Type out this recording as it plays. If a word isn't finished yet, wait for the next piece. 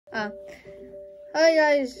Hi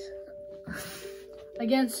guys.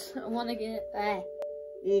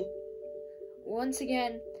 Once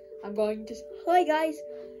again, I'm going to. Hi guys.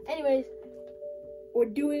 Anyways, we're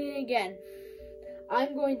doing it again.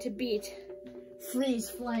 I'm going to beat Freeze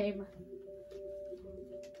Flame.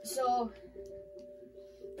 So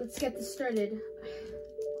let's get this started.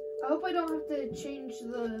 I hope I don't have to change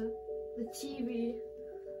the TV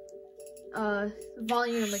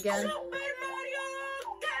volume again.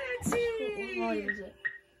 What volume is it?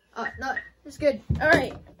 No, it's good.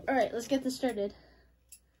 Alright, let's get this started.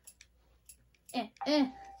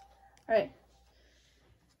 Alright.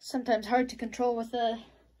 Sometimes hard to control with a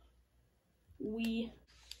Wii.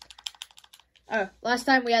 Oh, last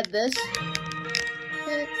time we had this.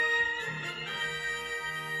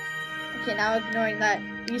 Okay, now ignoring that.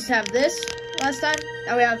 We used to have this last time.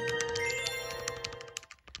 Now we have.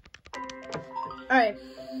 Alright.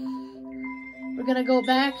 We're gonna go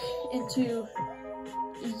back into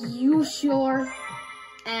Sure,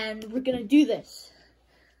 and we're gonna do this.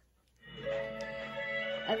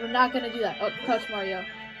 And we're not gonna do that. Oh, Crouch Mario.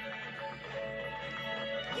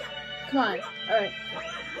 Come on. Alright.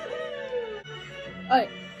 Alright,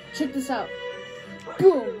 check this out.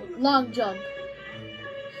 Boom! Long jump.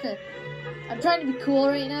 I'm trying to be cool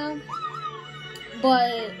right now,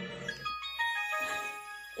 but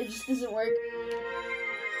it just doesn't work.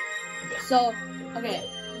 So, okay.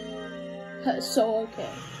 Okay.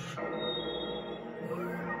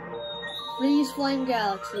 Freeze Flame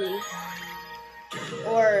Galaxy.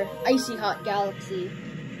 Or IcyHot Galaxy,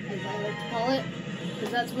 as I like to call it.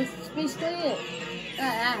 Because that's what basically it.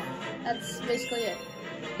 That's basically it.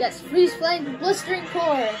 Yes, Freeze Flame Blistering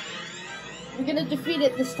Core. We're gonna defeat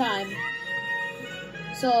it this time.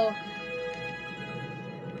 So,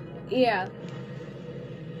 yeah.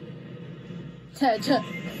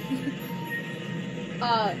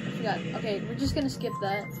 I forgot. Okay, we're just gonna skip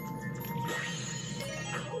that.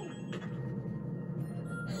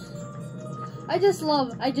 I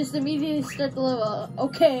just immediately start the level.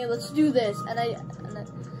 Okay, let's do this, and I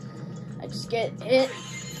just get it.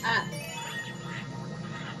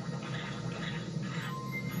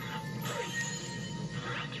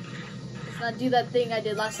 Let's not do that thing I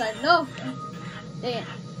did last time. No, dang it!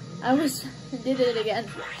 I did it again.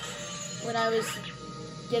 When I was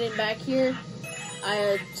getting back here,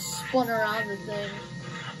 I spun around the thing.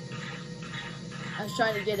 I was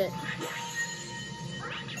trying to get it.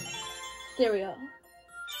 There we go.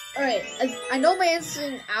 Alright, I know my ins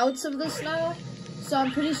and outs of this now, so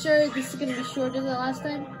I'm pretty sure this is going to be shorter than last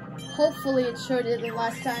time. Hopefully it's shorter than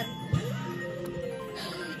last time.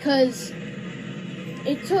 Because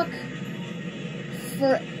it took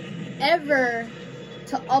forever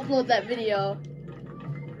to upload that video.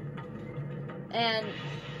 And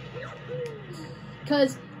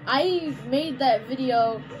because I made that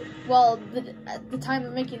video, well, at the time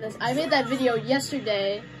of making this, I made that video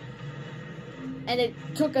yesterday. And it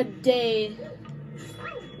took a day.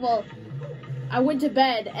 Well, I went to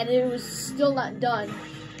bed and it was still not done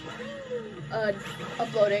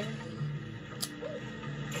uploading.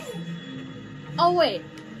 Oh wait,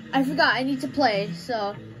 I forgot I need to play,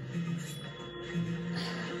 so.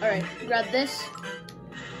 Alright, grab this.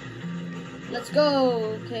 Let's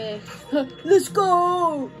go, okay. Let's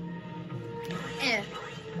go!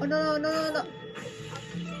 Oh no.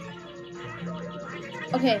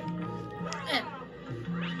 Okay.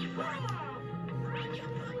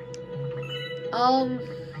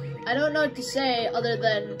 I don't know what to say other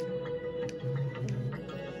than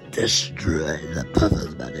destroy the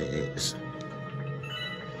puffin bunnies.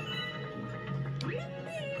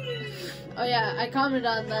 Oh yeah, I commented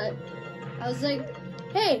on that. I was like,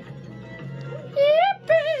 hey,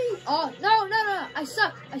 yippee! Oh no, I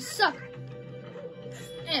suck.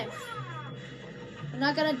 I'm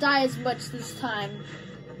not gonna die as much this time.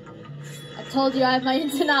 I told you I have my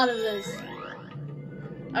ins and out of this.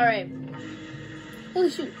 Alright. Holy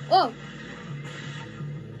shoot. Whoa.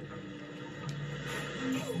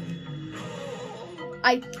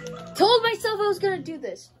 I told myself I was gonna do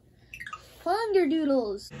this. Hunger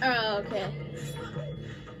doodles. Oh, okay.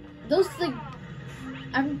 Those things,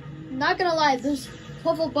 I'm not gonna lie, those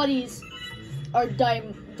puffle buddies are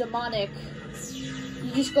demonic.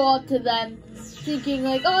 You just go up to them thinking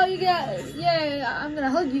like, oh, you guys, yeah, I'm gonna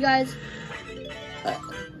hug you guys.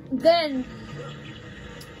 Then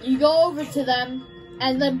you go over to them,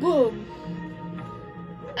 and then boom.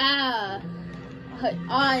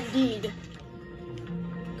 Indeed.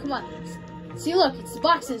 Come on. See, look, it's the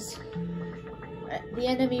boxes. The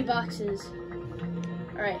enemy boxes.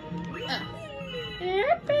 Alright.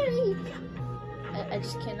 I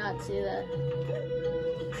just cannot see that.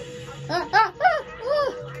 No.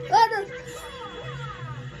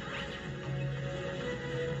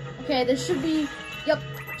 Okay, there should be, yep,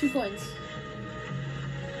 2 coins.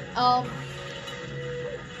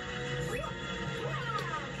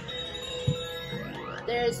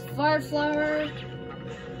 There's fire flower,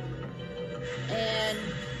 and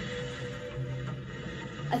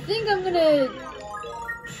I think I'm gonna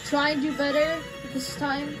try and do better this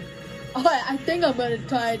time. Oh, I think I'm gonna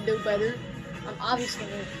try and do better. I'm obviously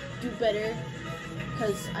gonna do better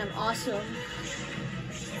because I'm awesome.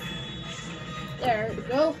 There we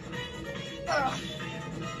go. Ugh.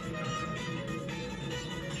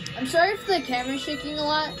 I'm sorry if the camera's shaking a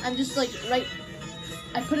lot. I'm just like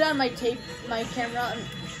I put it on my camera on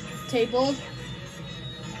table,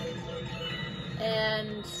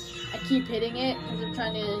 and I keep hitting it because I'm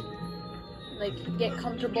trying to like get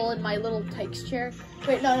comfortable in my little Tykes chair.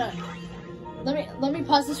 Wait, no. Let me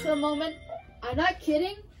pause this for a moment. I'm not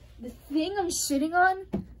kidding. The thing I'm sitting on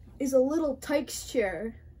is a little Tykes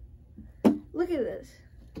chair. Look at this.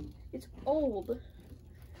 It's old.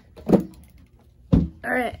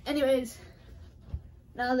 Alright, anyways.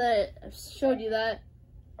 Now that I've showed you that.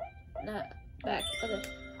 Not back. Okay.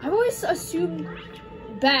 I've always assumed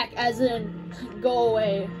back as in go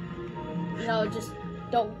away. You know, just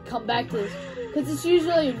don't come back to this. Because it's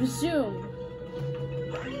usually resume.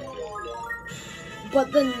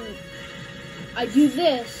 But then I do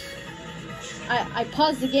this. I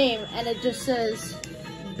pause the game and it just says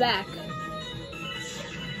back.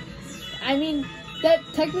 I mean, that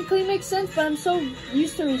technically makes sense, but I'm so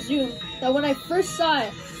used to resume that when I first saw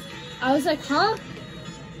it, I was like, huh?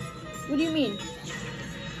 What do you mean?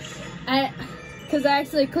 Because I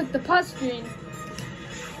actually clicked the pause screen.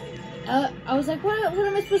 I was like, what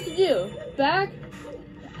am I supposed to do? Back?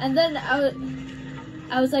 And then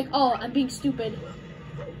I was like, oh, I'm being stupid.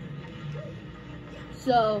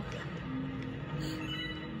 So,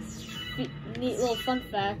 neat little fun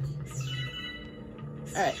fact.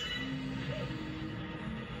 Alright.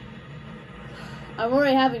 I'm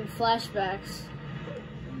already having flashbacks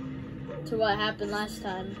to what happened last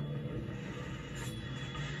time.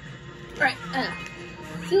 Right.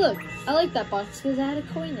 See, look, I like that box because it had a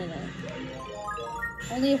coin in it.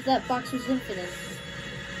 Only if that box was infinite.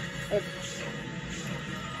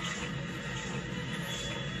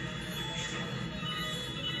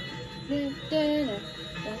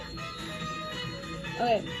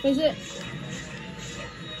 Okay, face it.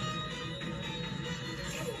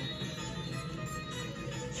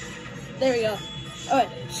 There we go. Alright,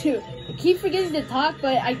 shoot. I keep forgetting to talk,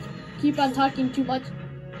 but I keep on talking too much.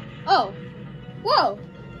 Oh. Whoa.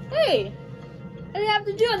 Hey. I didn't have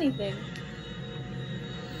to do anything.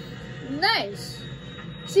 Nice.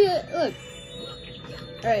 See, look.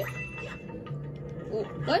 Alright.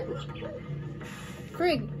 What?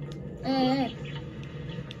 Frig.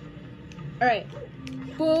 Alright.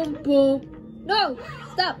 Boom, boom. No!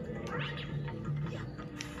 Stop!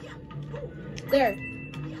 There.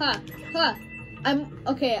 Ha. Ha.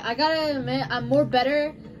 Okay, I gotta admit, I'm more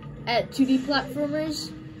better at 2D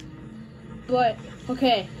platformers. But,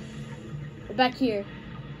 okay. We're back here.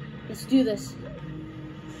 Let's do this.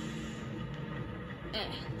 I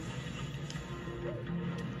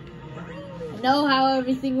know how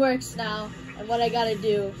everything works now and what I gotta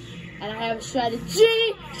do. And I have a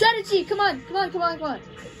strategy! Strategy! Come on!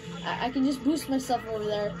 I can just boost myself over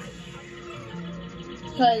there.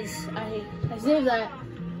 Because I saved that.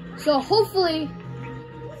 So hopefully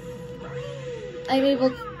I'm able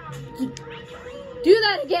to do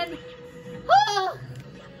that again.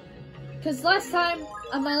 Because last time,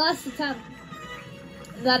 on my last attempt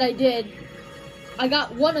that I did, I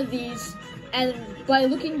got one of these, and by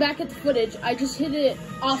looking back at the footage, I just hit it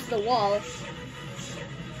off the wall.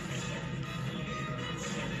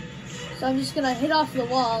 So I'm just gonna hit off the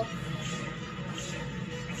wall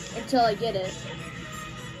until I get it.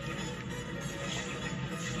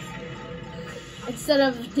 Instead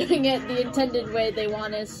of doing it the intended way they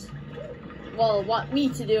want want me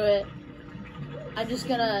to do it, I'm just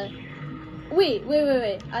gonna wait.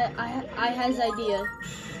 I has idea.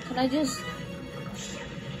 Can I just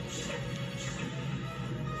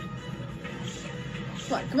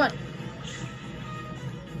come on.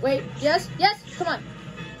 Wait, yes, come on.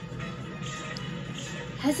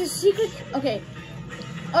 Has a secret? Okay.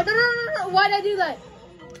 Oh no! Why'd I do that?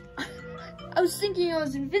 I was thinking I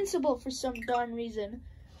was invincible for some darn reason.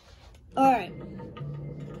 Alright.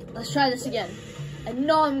 Let's try this again. I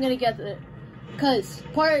know I'm gonna get it. Cause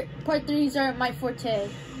part 3s aren't my forte.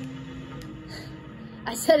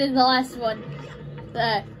 I said in the last one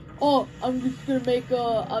that, oh, I'm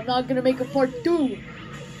not gonna make a part 2.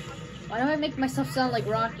 Why do I make myself sound like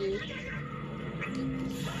Rocky?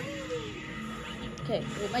 Okay,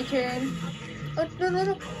 wait, my turn. Oh,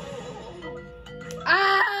 no.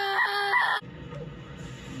 Ah!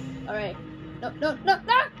 Alright. No.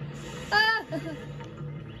 Ah!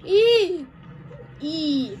 E!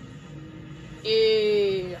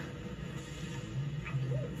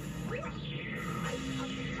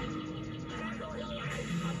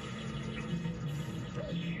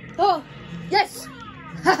 Oh! Yes!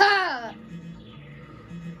 Haha!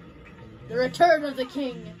 The return of the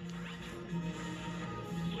king.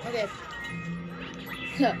 Okay.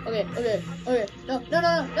 Okay. No.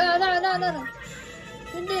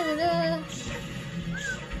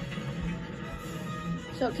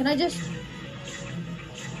 So can I just?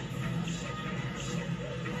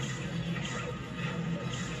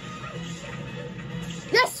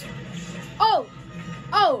 Yes! Oh!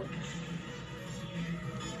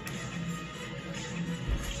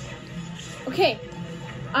 Okay.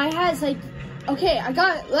 I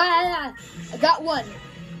got one.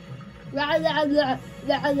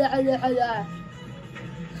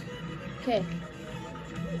 Okay.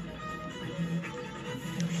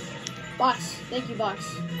 Box. Thank you,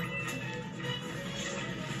 box.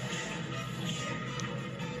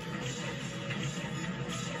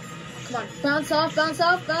 Come on. Bounce off.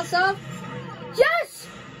 Yes!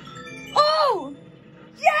 Oh!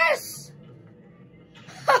 Yes!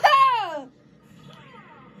 Haha!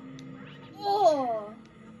 Oh!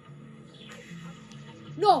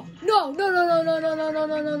 No.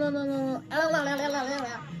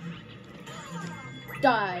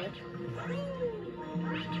 Die.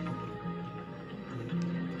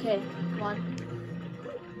 Okay, come on.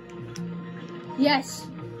 Yes!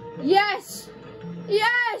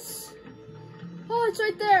 Oh, it's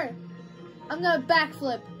right there. I'm gonna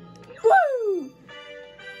backflip. Woo!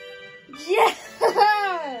 Yeah!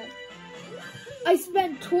 I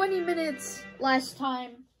spent 20 minutes last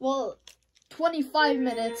time. Well, 25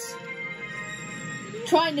 minutes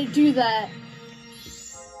trying to do that.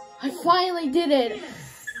 I finally did it.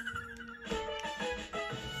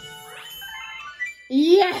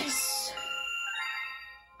 Yes!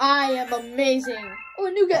 I am amazing. Oh,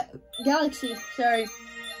 a new galaxy. Sorry.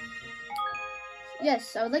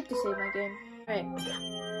 Yes, I would like to save my game. Alright.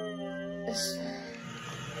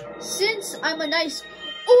 Since I'm a nice...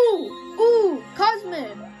 Ooh!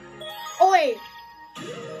 Cosmic! Oh, wait.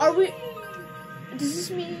 Are we... Does this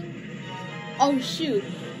mean... Oh, shoot.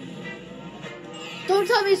 Don't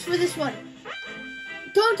tell me it's for this one.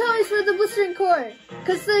 Don't tell me it's for the blistering core.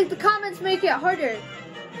 Because the comments make it harder.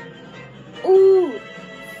 Ooh.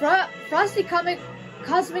 Frosty Cosmic...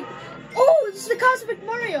 Oh, this is the Cosmic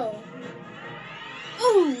Mario.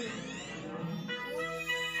 Ooh.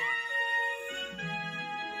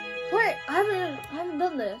 Wait, I haven't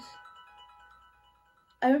done this.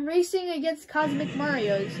 I'm racing against Cosmic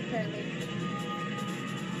Marios, apparently.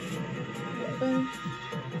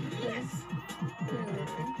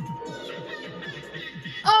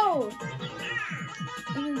 Oh!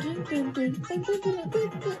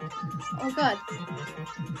 Oh god.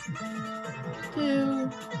 2,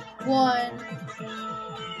 1.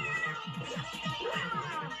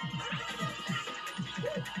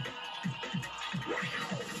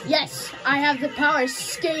 Yes, I have the power of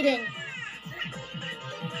skating.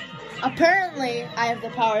 Apparently, I have the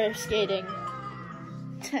power of skating.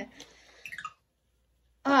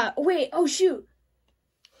 Wait, oh shoot.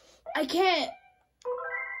 I can't.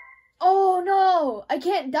 Oh no, I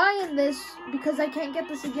can't die in this because I can't get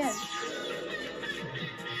this again.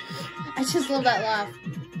 I just love that laugh.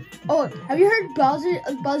 Oh, have you heard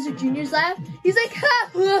Bowser Jr.'s laugh? He's like, ha!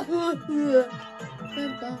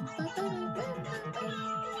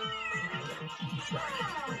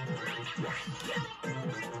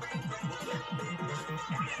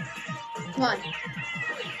 Come on.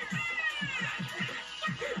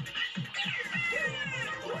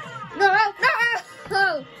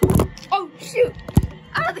 No! Oh, shoot!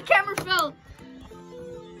 Ah, the camera fell!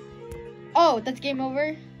 Oh, that's game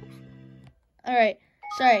over? Alright,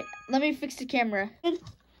 sorry. Let me fix the camera.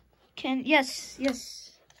 Yes.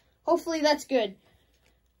 Hopefully that's good.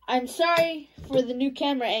 I'm sorry for the new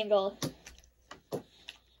camera angle.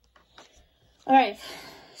 Alright.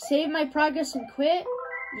 Save my progress and quit?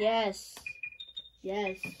 Yes.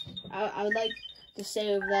 I would like to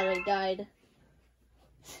save that I died.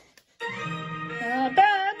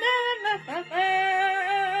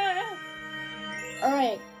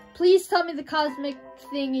 Alright. Please tell me the cosmic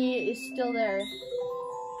thingy is still there.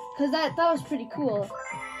 Because that was pretty cool.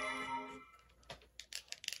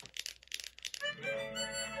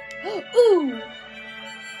 Ooh!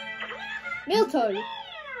 Meal toad.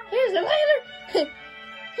 Here's a letter.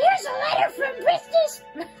 Here's a letter from Princess.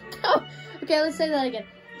 Oh, okay, let's say that again.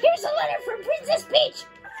 Here's a letter from Princess Peach.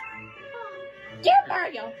 Dear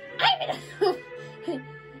Mario, I'm in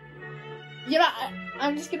You know,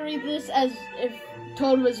 I'm just gonna read this as if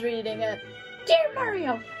Toad was reading it. Dear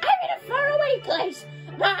Mario, I'm in a faraway place,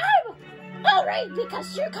 but I'm alright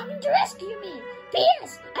because you're coming to rescue me.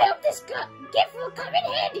 P.S. I hope this gift will come in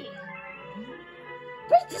handy.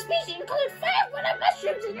 Princess Peach included 5 one-up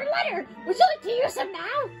mushrooms in your letter. Would you like to use them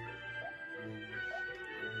now?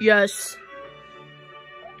 Yes.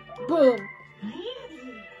 Boom.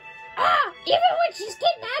 Even when she's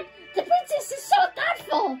kidnapped, the princess is so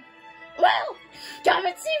thoughtful. Well, come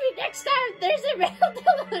and see me next time there's a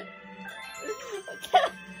real villain.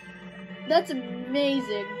 That's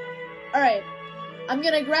amazing. Alright, I'm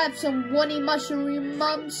gonna grab some one-y mushroom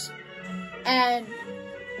mums, and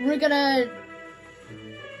we're gonna...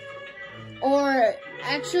 Or,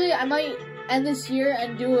 actually, I might end this here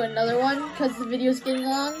and do another one, because the video's getting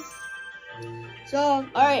long. So,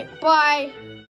 alright, bye.